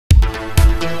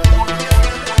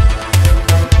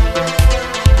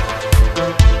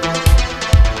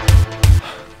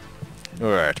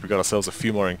got ourselves a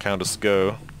few more encounters to go,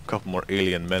 a couple more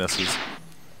alien menaces.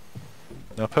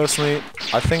 Now personally,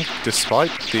 I think despite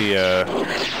the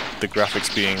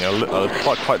graphics being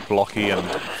quite blocky and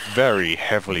very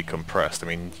heavily compressed, I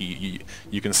mean,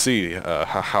 you can see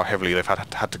how heavily they've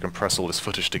had to compress all this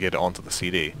footage to get it onto the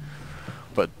CD.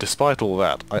 But despite all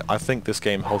that, I think this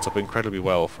game holds up incredibly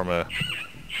well from a...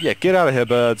 Yeah, get out of here,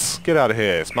 birds! Get out of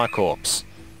here! It's my corpse!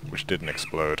 Which didn't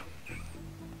explode.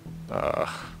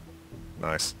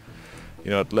 Nice. You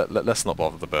know what, let's not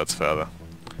bother the birds further.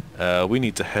 We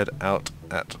need to head out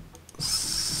at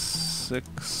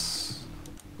 6...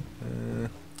 well,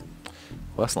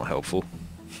 that's not helpful.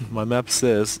 My map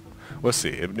says... We'll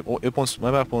see.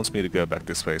 My map wants me to go back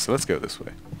this way, so let's go this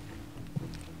way.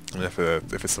 And if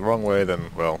it's the wrong way, then,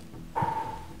 well...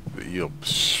 You'll...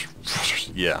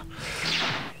 Yeah.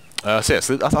 So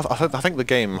yes, I think the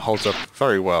game holds up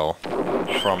very well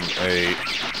from a...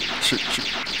 Shoot.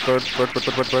 Bird.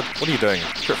 What are you doing?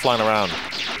 Quit flying around.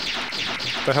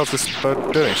 What the hell's this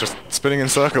bird doing? It's just spinning in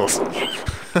circles.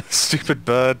 Stupid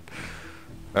bird.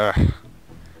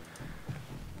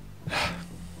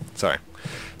 Sorry.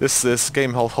 This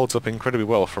game holds up incredibly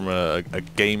well from a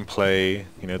gameplay.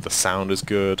 You know, the sound is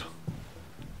good.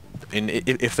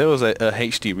 If there was a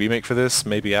HD remake for this,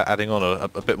 maybe adding on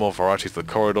a bit more variety to the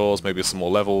corridors, maybe some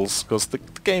more levels, because the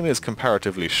game is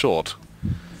comparatively short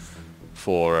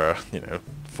for you know,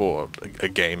 for a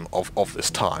game of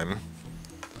this time.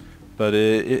 But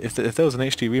if there was an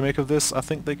HD remake of this, I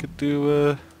think they could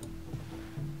do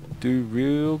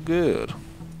real good.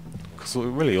 Because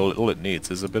really all it needs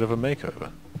is a bit of a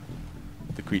makeover.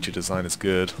 The creature design is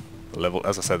good. The level,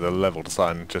 as I said, the level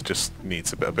design just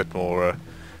needs a bit more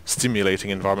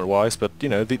stimulating environment-wise. But you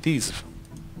know, these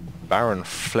barren,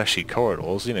 fleshy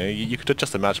corridors, you know, you could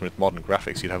just imagine with modern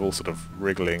graphics, you'd have all sort of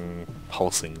wriggling,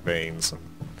 pulsing veins. And,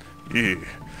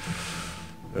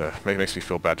 makes me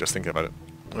feel bad just thinking about it.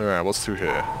 Alright, what's through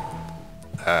here?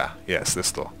 Ah, yes,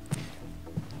 this door.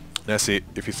 Now see,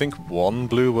 if you think one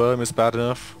blue worm is bad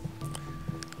enough,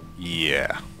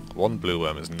 yeah, one blue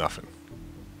worm is nothing.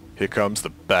 Here comes the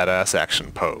badass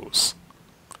action pose.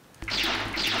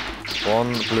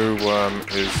 One blue worm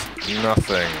is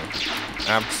nothing.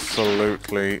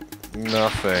 Absolutely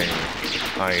nothing.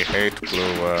 I hate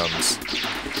blue worms.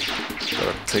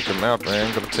 Gotta take them out,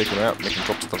 man. Gotta take them out and make them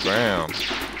drop to the ground.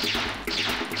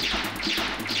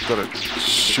 Gotta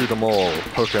shoot them all.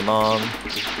 Pokemon.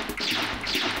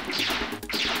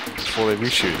 Before they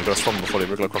reshoot, you gotta stop them before they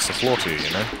wriggle across the floor to you,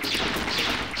 you know?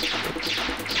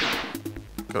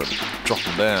 Gotta drop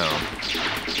them down.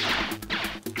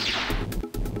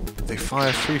 They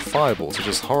fire 3 fireballs, which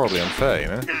is horribly unfair, you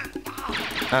know?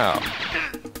 Ow.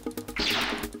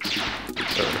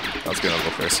 Oh, that's getting a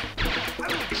little face.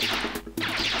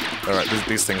 Alright,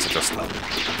 these things are just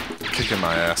kicking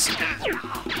my ass.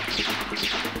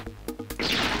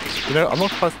 You know, I'm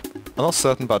not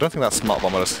certain, but I don't think that smart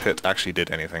bomb I just hit actually did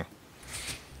anything.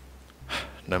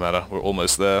 No matter, we're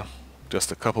almost there.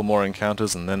 Just a couple more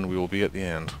encounters and then we will be at the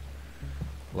end.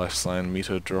 Life sign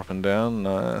meter dropping down,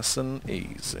 nice and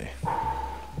easy.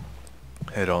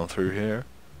 Head on through here.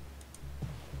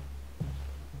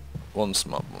 One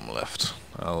smart bomb left.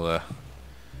 I'll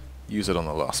use it on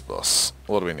the last boss.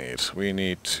 What do we need? We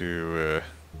need to...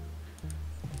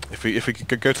 If we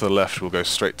could go to the left, we'll go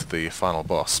straight to the final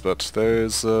boss, but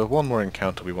there's one more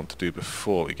encounter we want to do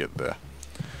before we get there.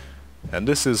 And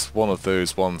this is one of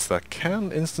those ones that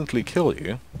can instantly kill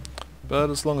you, but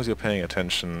as long as you're paying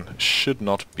attention, should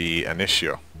not be an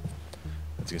issue.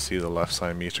 As you can see, the life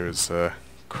sign meter is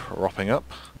cropping up.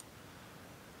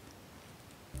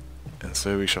 And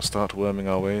so we shall start worming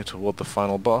our way toward the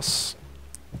final boss.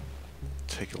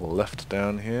 Take a left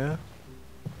down here.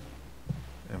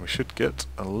 And we should get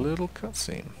a little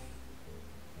cutscene.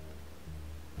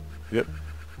 Yep.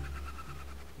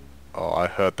 Oh, I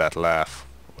heard that laugh.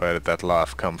 Where did that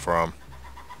laugh come from?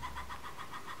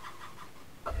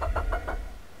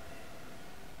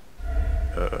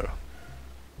 Uh-oh.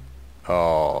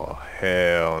 Oh,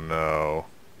 hell no.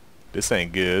 This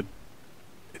ain't good.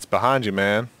 It's behind you,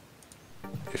 man.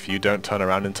 If you don't turn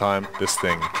around in time, this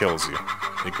thing kills you.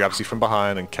 It grabs you from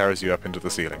behind and carries you up into the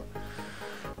ceiling.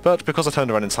 But because I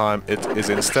turned around in time, it is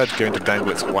instead going to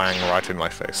dangle its wang right in my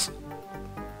face.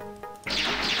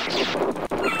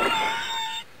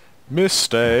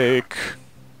 Mistake!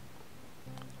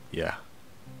 Yeah.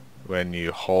 When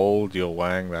you hold your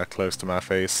wang that close to my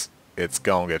face, it's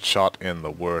gonna get shot in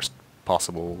the worst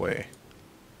possible way.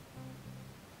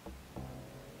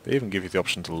 They even give you the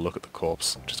option to look at the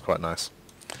corpse, which is quite nice.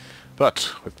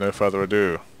 But, with no further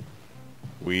ado,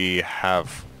 we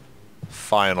have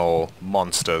final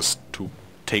monsters to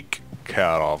take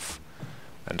care of.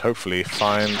 And hopefully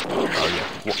find,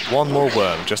 oh yeah, one more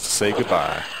worm just to say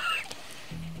goodbye.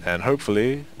 And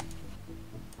hopefully,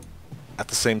 at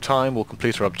the same time, we'll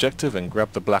complete our objective and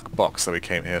grab the black box that we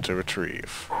came here to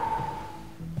retrieve.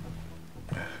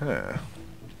 Huh.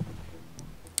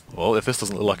 Well, if this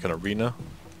doesn't look like an arena,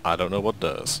 I don't know what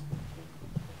does.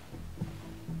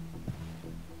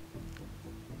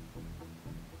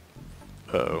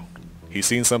 Uh-oh. He's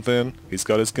seen something. He's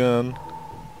got his gun.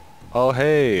 Oh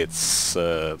hey, it's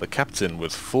the captain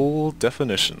with full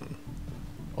definition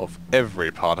of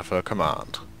every part of her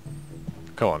command.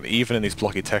 Come on, even in these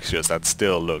blocky textures, that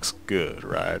still looks good,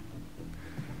 right?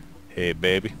 Hey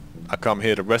baby, I come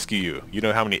here to rescue you. You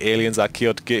know how many aliens I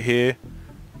killed to get here?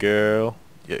 Girl.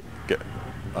 Yeah,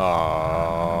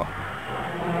 aww.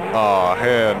 Aw,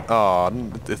 hair. Aw,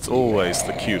 it's always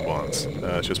the cute ones.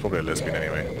 She's probably a lesbian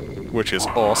anyway. Which is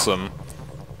awesome.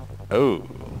 Oh.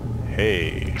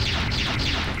 Hey.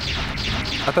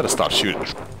 I better start shooting.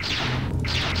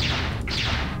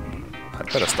 I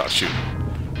better start shooting.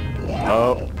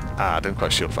 Oh. Ah, I didn't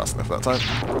quite shield fast enough that time.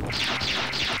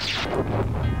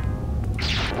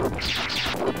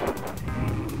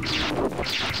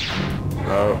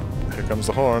 Oh, here comes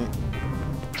the horn.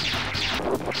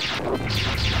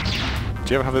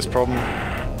 Do you ever have this problem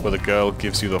where the girl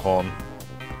gives you the horn?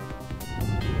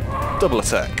 Double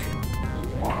attack.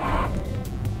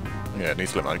 Yeah, it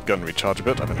needs to let my gun recharge a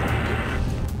bit. I've been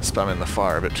spamming the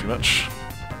fire a bit too much.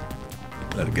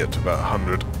 Let it get to about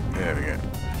 100. There we go.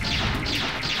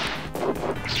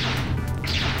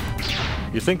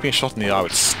 You'd think being shot in the eye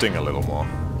would sting a little more.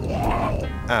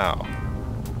 Ow.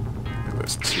 Look at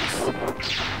those teeth.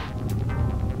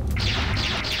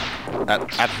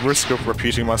 At risk of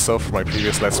repeating myself from my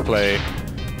previous Let's Play,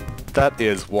 that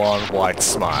is one white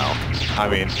smile. I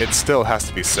mean, it still has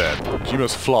to be said. You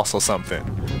must floss or something.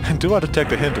 And do I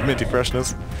detect a hint of minty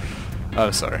freshness?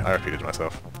 Oh, sorry, I repeated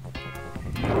myself.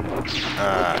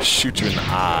 Shoot you in the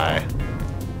eye.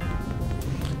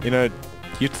 You know,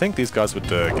 you'd think these guys would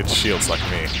get shields like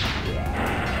me.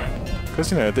 Because,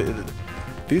 you know,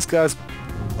 these guys...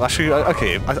 Actually,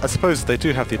 okay, I suppose they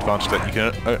do have the advantage that you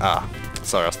can...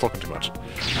 sorry, I was talking too much.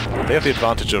 They have the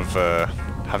advantage of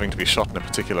having to be shot in a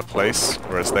particular place,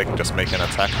 whereas they can just make an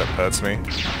attack that hurts me.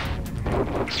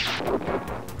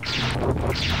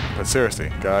 But seriously,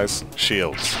 guys,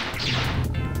 shields.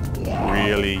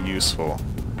 Really useful.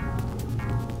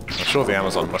 I'm sure the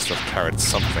Amazon must have carried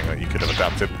something that you could have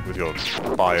adapted with your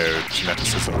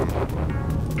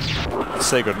biogeneticism.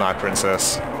 Say goodnight,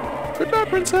 princess. Goodnight,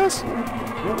 princess!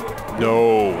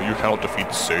 No, you cannot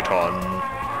defeat Satan.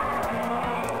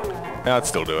 Yeah, I'd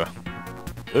still do her.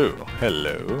 Ooh,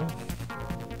 hello.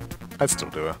 I'd still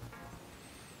do her.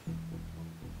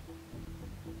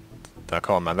 Now,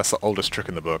 come on, man, that's the oldest trick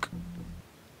in the book.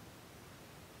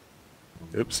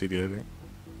 Oops, CD editing.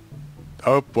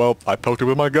 Oh, well, I poked it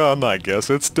with my gun, I guess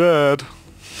it's dead.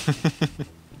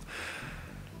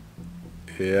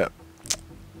 Yeah.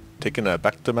 Taking her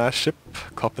back to my ship,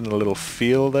 copping a little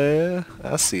feel there.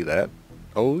 I see that.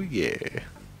 Oh, yeah.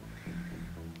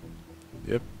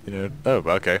 Yep, you know, oh,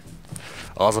 okay.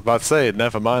 I was about to say,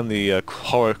 never mind the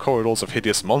corridors of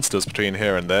hideous monsters between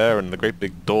here and there, and the great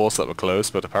big doors that were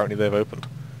closed, but apparently they've opened.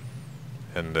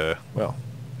 And, well,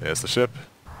 here's the ship.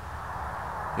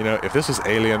 You know, if this was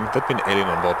alien, there'd be an alien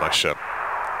on board my ship.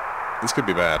 This could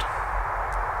be bad.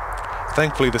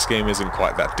 Thankfully, this game isn't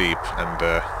quite that deep, and,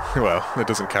 well, it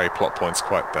doesn't carry plot points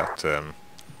quite that,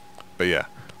 but yeah.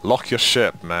 Lock your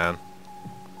ship, man.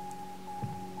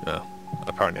 Yeah.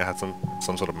 Apparently I had some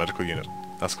sort of medical unit.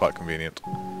 That's quite convenient.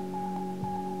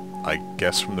 I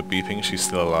guess from the beeping she's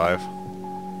still alive.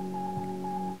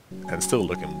 And still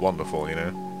looking wonderful, you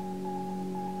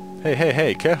know. Hey, hey,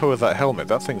 hey, careful with that helmet.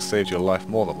 That thing saved your life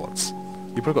more than once.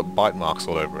 You probably got bite marks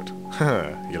all over it.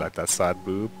 You like that side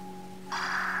boob?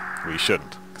 We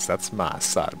shouldn't, because that's my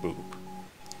side boob.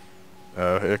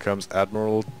 Here comes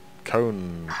Admiral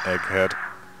Cone Egghead.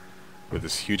 With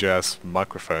this huge-ass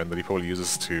microphone that he probably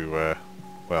uses to,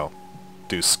 well,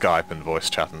 do Skype and voice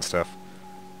chat and stuff.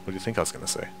 What do you think I was gonna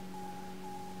say?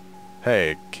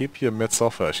 Hey, keep your mitts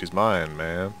off her, she's mine,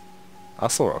 man. I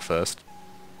saw her first.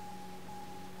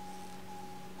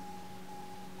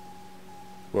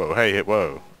 Whoa, hey,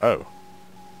 whoa, oh.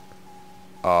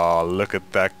 Aw, look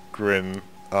at that grin.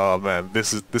 Oh man,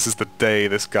 this is the day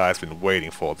this guy's been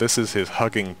waiting for. This is his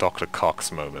hugging Dr.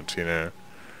 Cox moment, you know.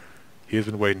 He's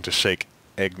been waiting to shake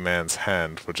Eggman's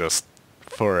hand for just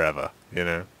forever, you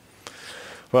know.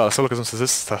 Well, let's look at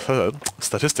some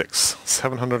statistics.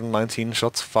 719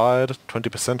 shots fired,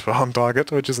 20% were on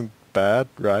target, which isn't bad,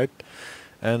 right?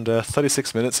 And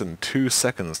 36 minutes and 2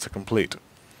 seconds to complete.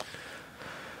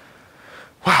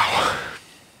 Wow.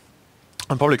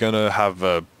 I'm probably going to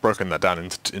have broken that down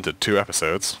into 2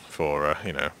 episodes for,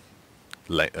 you know,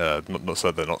 not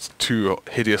so they're not too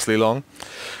hideously long.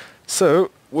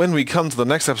 So, when we come to the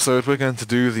next episode, we're going to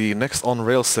do the next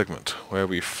on-rail segment, where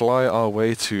we fly our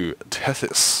way to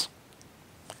Tethys.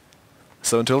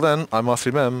 So until then, I'm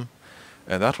Master Mem,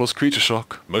 and that was Creature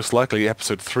Shock, most likely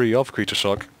episode 3 of Creature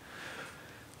Shock,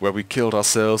 where we killed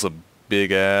ourselves a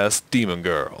big-ass demon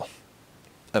girl.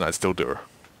 And I'd still do her.